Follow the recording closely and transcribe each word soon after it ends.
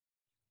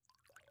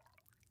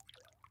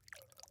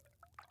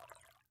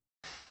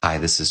Hi,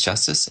 this is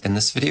Justice. In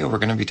this video, we're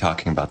going to be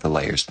talking about the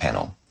Layers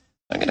panel.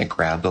 I'm going to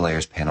grab the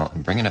Layers panel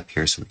and bring it up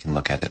here so we can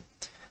look at it.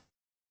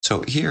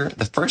 So here,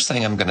 the first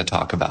thing I'm going to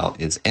talk about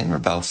is in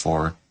Rebelle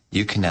 4,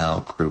 you can now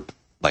group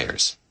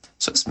layers.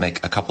 So let's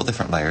make a couple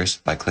different layers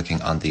by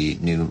clicking on the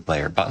New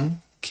Layer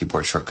button.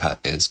 Keyboard shortcut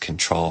is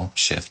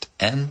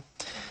Control-Shift-N.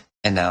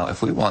 And now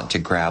if we want to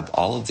grab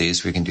all of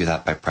these, we can do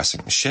that by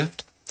pressing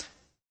Shift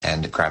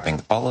and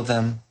grabbing all of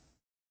them,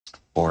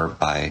 or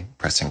by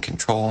pressing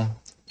Control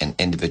and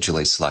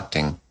individually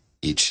selecting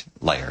each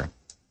layer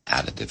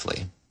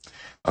additively.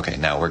 Okay,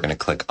 now we're going to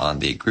click on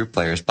the Group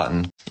Layers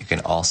button. You can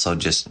also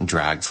just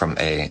drag from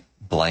a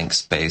blank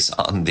space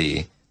on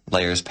the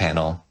Layers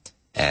panel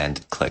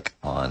and click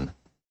on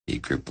the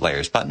Group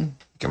Layers button.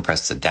 You can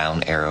press the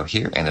down arrow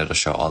here and it'll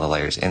show all the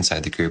layers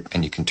inside the group,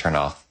 and you can turn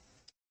off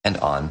and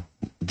on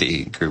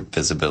the group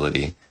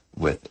visibility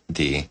with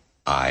the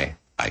eye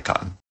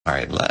icon. All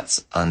right,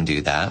 let's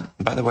undo that.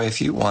 By the way,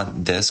 if you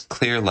want this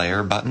Clear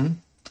Layer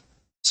button,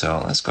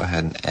 so let's go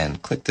ahead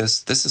and click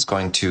this. This is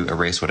going to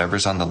erase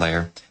whatever's on the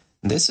layer.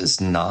 This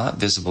is not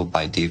visible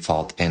by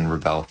default in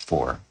Rebelle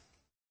 4.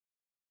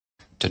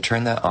 To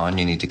turn that on,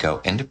 you need to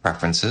go into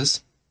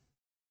Preferences.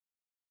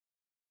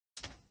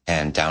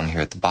 And down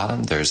here at the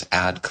bottom, there's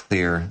Add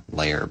Clear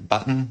Layer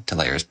button to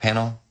Layers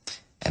panel.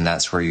 And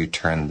that's where you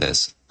turn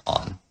this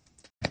on.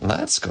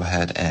 Let's go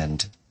ahead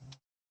and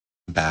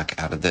back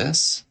out of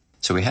this.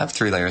 So we have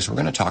 3 layers. We're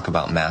going to talk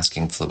about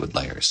masking fluid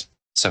layers.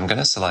 So I'm going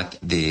to select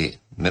the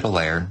middle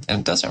layer, and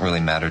it doesn't really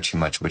matter too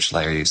much which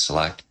layer you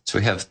select. So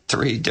we have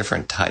 3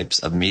 different types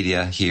of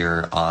media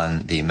here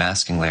on the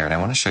masking layer, and I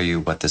want to show you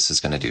what this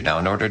is going to do. Now,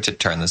 in order to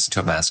turn this into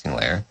a masking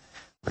layer,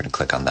 we're going to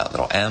click on that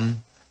little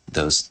M.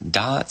 Those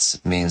dots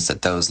means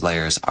that those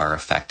layers are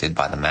affected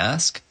by the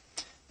mask.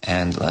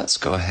 And let's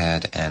go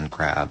ahead and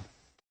grab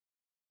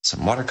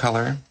some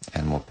watercolor,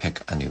 and we'll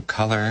pick a new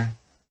color.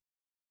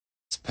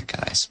 Let's pick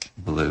a nice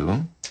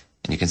blue.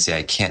 And you can see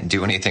I can't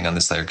do anything on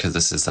this layer because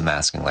this is the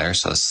masking layer,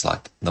 so let's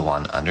select the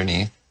one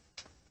underneath.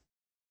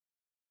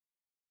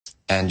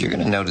 And you're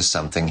going to notice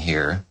something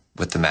here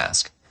with the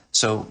mask.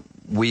 So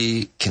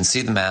we can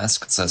see the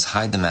mask. It says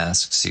hide the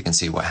mask, so you can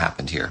see what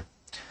happened here.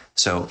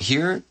 So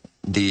here,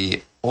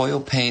 the oil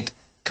paint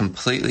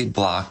completely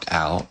blocked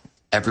out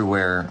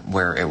everywhere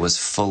where it was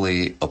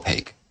fully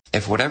opaque.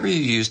 If whatever you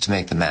use to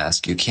make the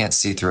mask, you can't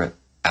see through it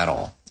at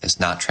all. It's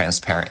not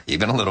transparent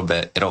even a little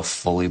bit. It'll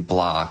fully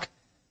block.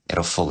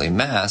 It'll fully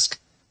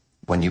mask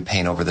when you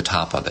paint over the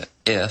top of it.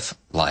 If,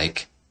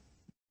 like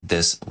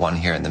this one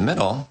here in the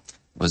middle,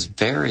 was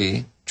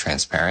very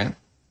transparent,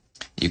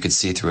 you could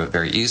see through it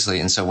very easily.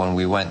 And so when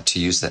we went to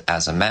use it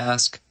as a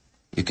mask,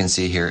 you can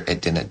see here it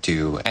didn't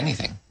do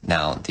anything.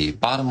 Now, the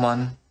bottom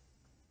one,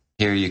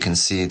 here you can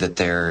see that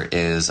there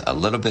is a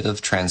little bit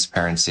of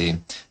transparency,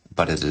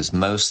 but it is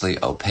mostly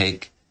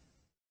opaque,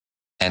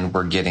 and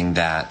we're getting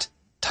that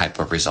type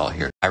of result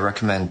here. I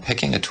recommend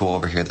picking a tool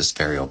over here that's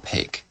very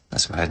opaque.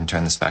 Let's go ahead and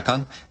turn this back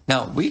on.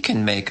 Now, we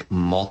can make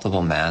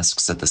multiple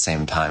masks at the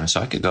same time. So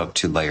I could go up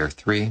to layer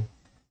 3,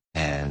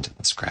 and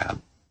let's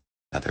grab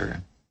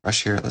another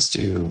brush here. Let's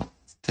do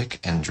thick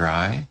and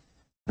dry.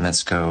 And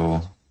let's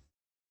go,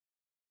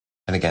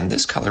 and again,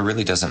 this color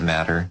really doesn't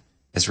matter.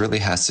 This really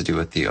has to do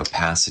with the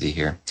opacity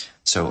here.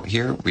 So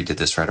here, we did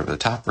this right over the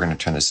top. We're going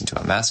to turn this into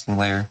a masking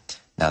layer.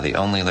 Now, the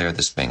only layer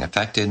that's being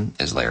affected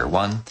is layer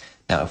 1.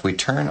 Now, if we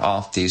turn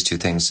off these 2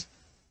 things,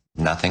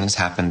 nothing has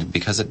happened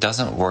because it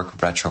doesn't work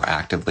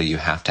retroactively. You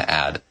have to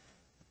add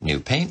new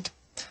paint.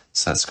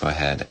 So let's go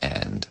ahead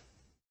and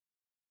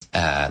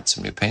add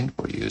some new paint.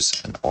 We'll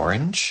use an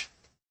orange,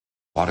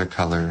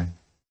 watercolor,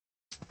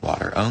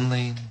 water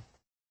only,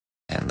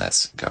 and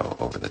let's go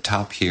over the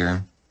top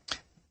here.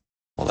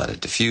 We'll let it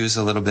diffuse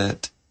a little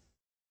bit.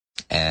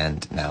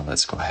 And now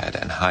let's go ahead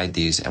and hide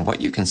these. And what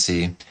you can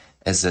see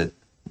is that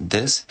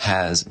this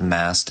has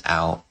masked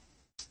out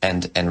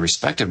and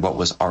respected what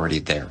was already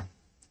there.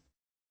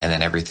 And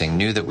then everything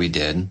new that we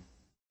did,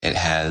 it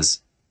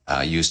has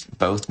used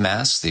both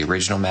masks, the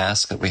original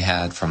mask that we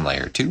had from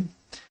layer 2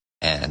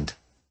 and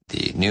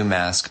the new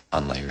mask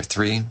on layer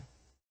 3.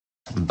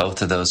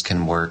 Both of those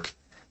can work.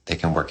 They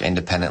can work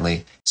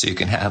independently, so you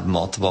can have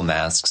multiple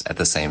masks at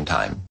the same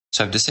time.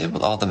 So I've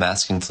disabled all the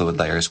masking fluid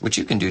layers, which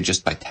you can do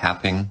just by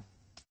tapping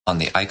on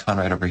the icon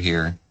right over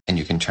here, and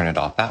you can turn it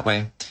off that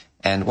way.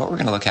 And what we're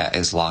going to look at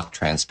is lock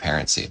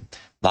transparency.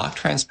 Lock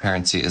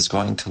transparency is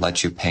going to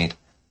let you paint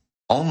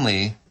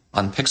only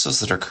on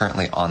pixels that are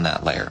currently on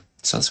that layer.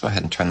 So let's go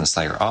ahead and turn this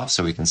layer off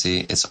so we can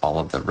see it's all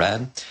of the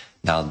red.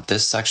 Now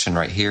this section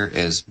right here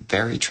is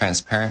very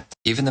transparent.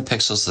 Even the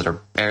pixels that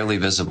are barely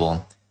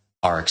visible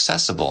are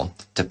accessible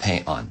to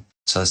paint on.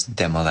 So let's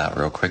demo that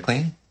real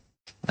quickly.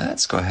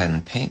 Let's go ahead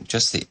and paint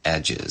just the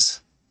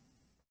edges.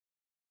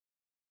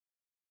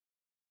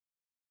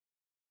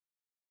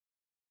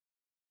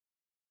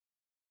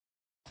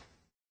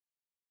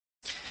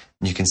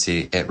 You can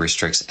see it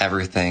restricts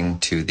everything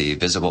to the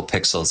visible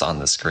pixels on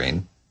the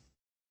screen.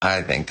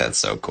 I think that's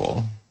so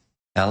cool.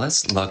 Now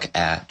let's look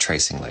at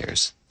tracing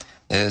layers.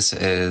 This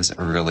is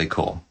really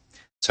cool.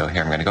 So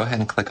here I'm going to go ahead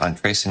and click on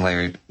tracing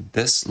layer.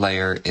 This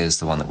layer is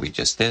the one that we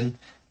just did.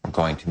 We're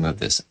going to move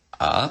this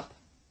up,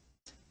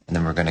 and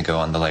then we're going to go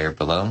on the layer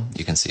below.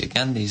 You can see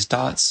again these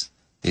dots.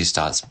 These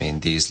dots mean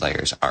these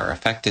layers are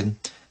affected.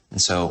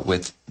 And so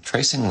with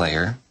tracing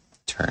layer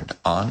turned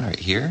on right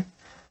here,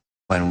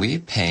 when we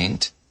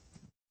paint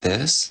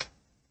this,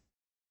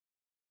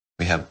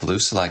 we have blue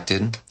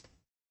selected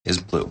is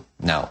blue.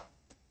 Now,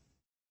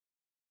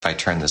 if I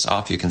turn this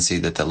off, you can see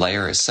that the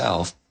layer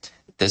itself,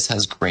 this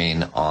has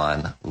green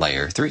on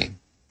layer 3.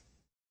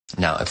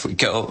 Now, if we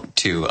go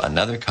to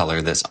another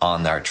color that's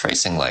on our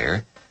tracing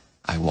layer,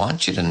 I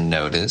want you to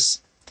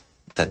notice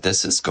that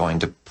this is going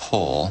to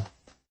pull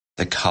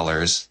the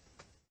colors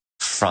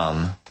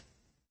from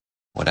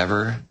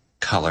whatever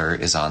color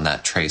is on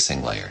that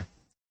tracing layer.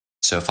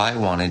 So if I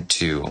wanted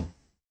to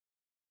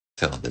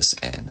fill this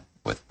in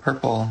with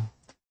purple,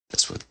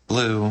 this with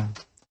blue,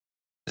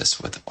 this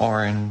with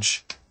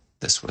orange,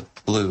 this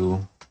with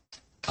blue,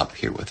 up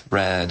here with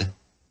red,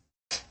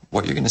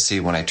 what you're going to see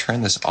when I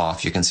turn this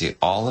off, you can see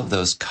all of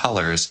those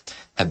colors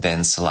have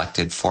been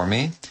selected for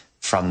me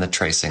from the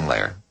tracing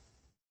layer.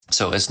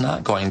 So it's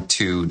not going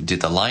to do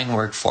the line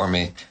work for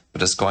me,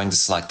 but it's going to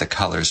select the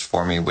colors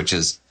for me, which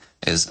is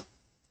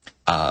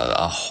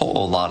a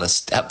whole lot of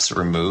steps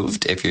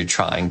removed if you're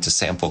trying to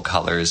sample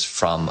colors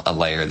from a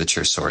layer that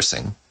you're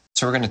sourcing.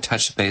 So we're going to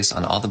touch base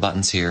on all the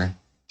buttons here.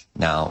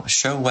 Now,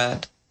 show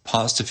wet,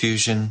 pause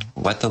diffusion,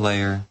 wet the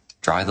layer,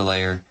 dry the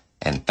layer,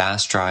 and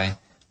fast dry.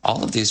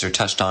 All of these are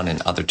touched on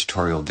in other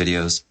tutorial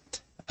videos.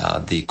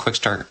 The quick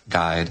start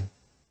guide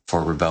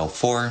for Rebelle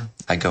 4,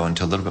 I go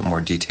into a little bit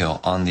more detail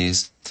on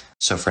these.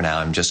 So for now,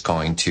 I'm just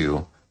going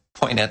to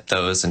point at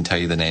those and tell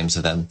you the names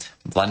of them.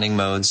 Blending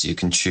modes, you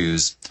can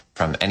choose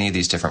from any of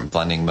these different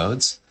blending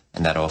modes,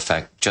 and that'll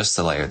affect just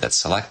the layer that's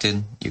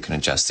selected. You can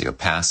adjust the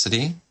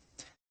opacity.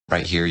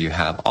 Right here, you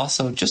have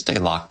also just a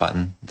lock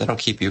button that'll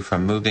keep you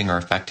from moving or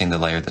affecting the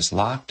layer that's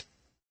locked.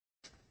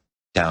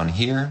 Down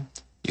here,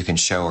 you can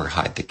show or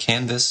hide the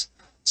canvas,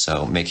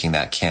 so making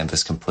that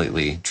canvas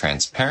completely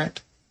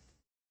transparent.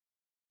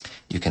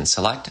 You can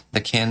select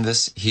the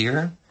canvas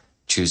here,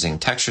 choosing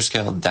texture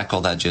scale,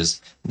 deckled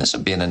edges. This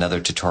will be in another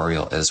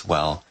tutorial as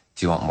well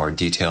if you want more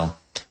detail.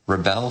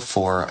 Rebelle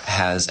 4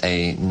 has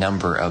a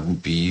number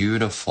of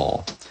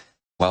beautiful,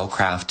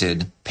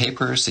 well-crafted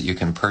papers that you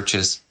can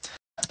purchase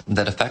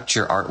that affect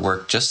your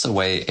artwork just the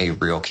way a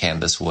real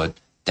canvas would.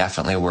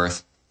 Definitely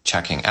worth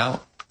checking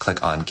out.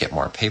 Click on Get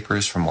More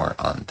Papers for more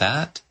on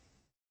that.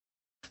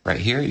 Right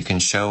here, you can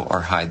show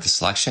or hide the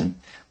selection.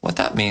 What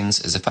that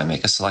means is if I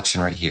make a selection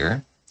right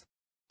here,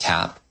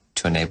 tap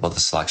to enable the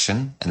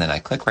selection, and then I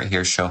click right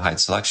here, Show Hide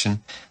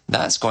Selection,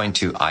 that's going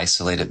to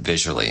isolate it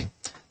visually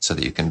so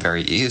that you can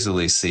very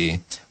easily see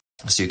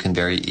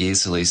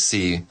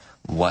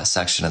what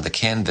section of the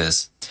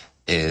canvas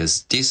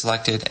is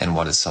deselected and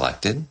what is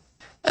selected.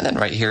 And then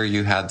right here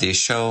you have the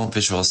Show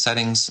Visual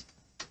Settings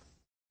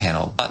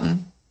panel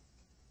button.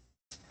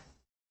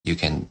 You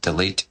can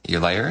delete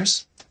your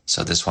layers.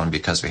 So this one,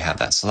 because we have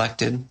that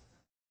selected,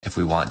 if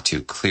we want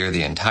to clear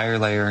the entire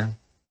layer,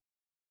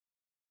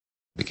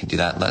 we can do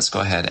that. Let's go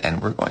ahead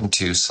and we're going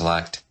to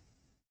select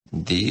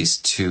these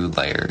 3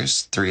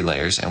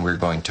 layers, and we're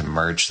going to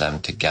merge them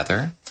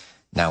together.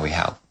 Now we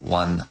have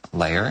one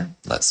layer.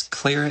 Let's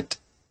clear it.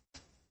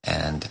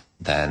 And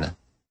then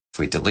if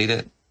we delete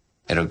it,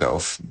 it'll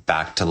go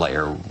back to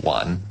layer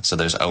 1. So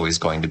there's always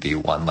going to be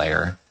one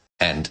layer.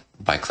 And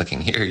by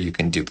clicking here, you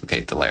can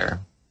duplicate the layer.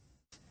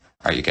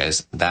 All right, you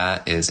guys,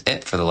 that is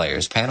it for the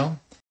layers panel.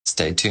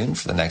 Stay tuned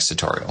for the next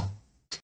tutorial.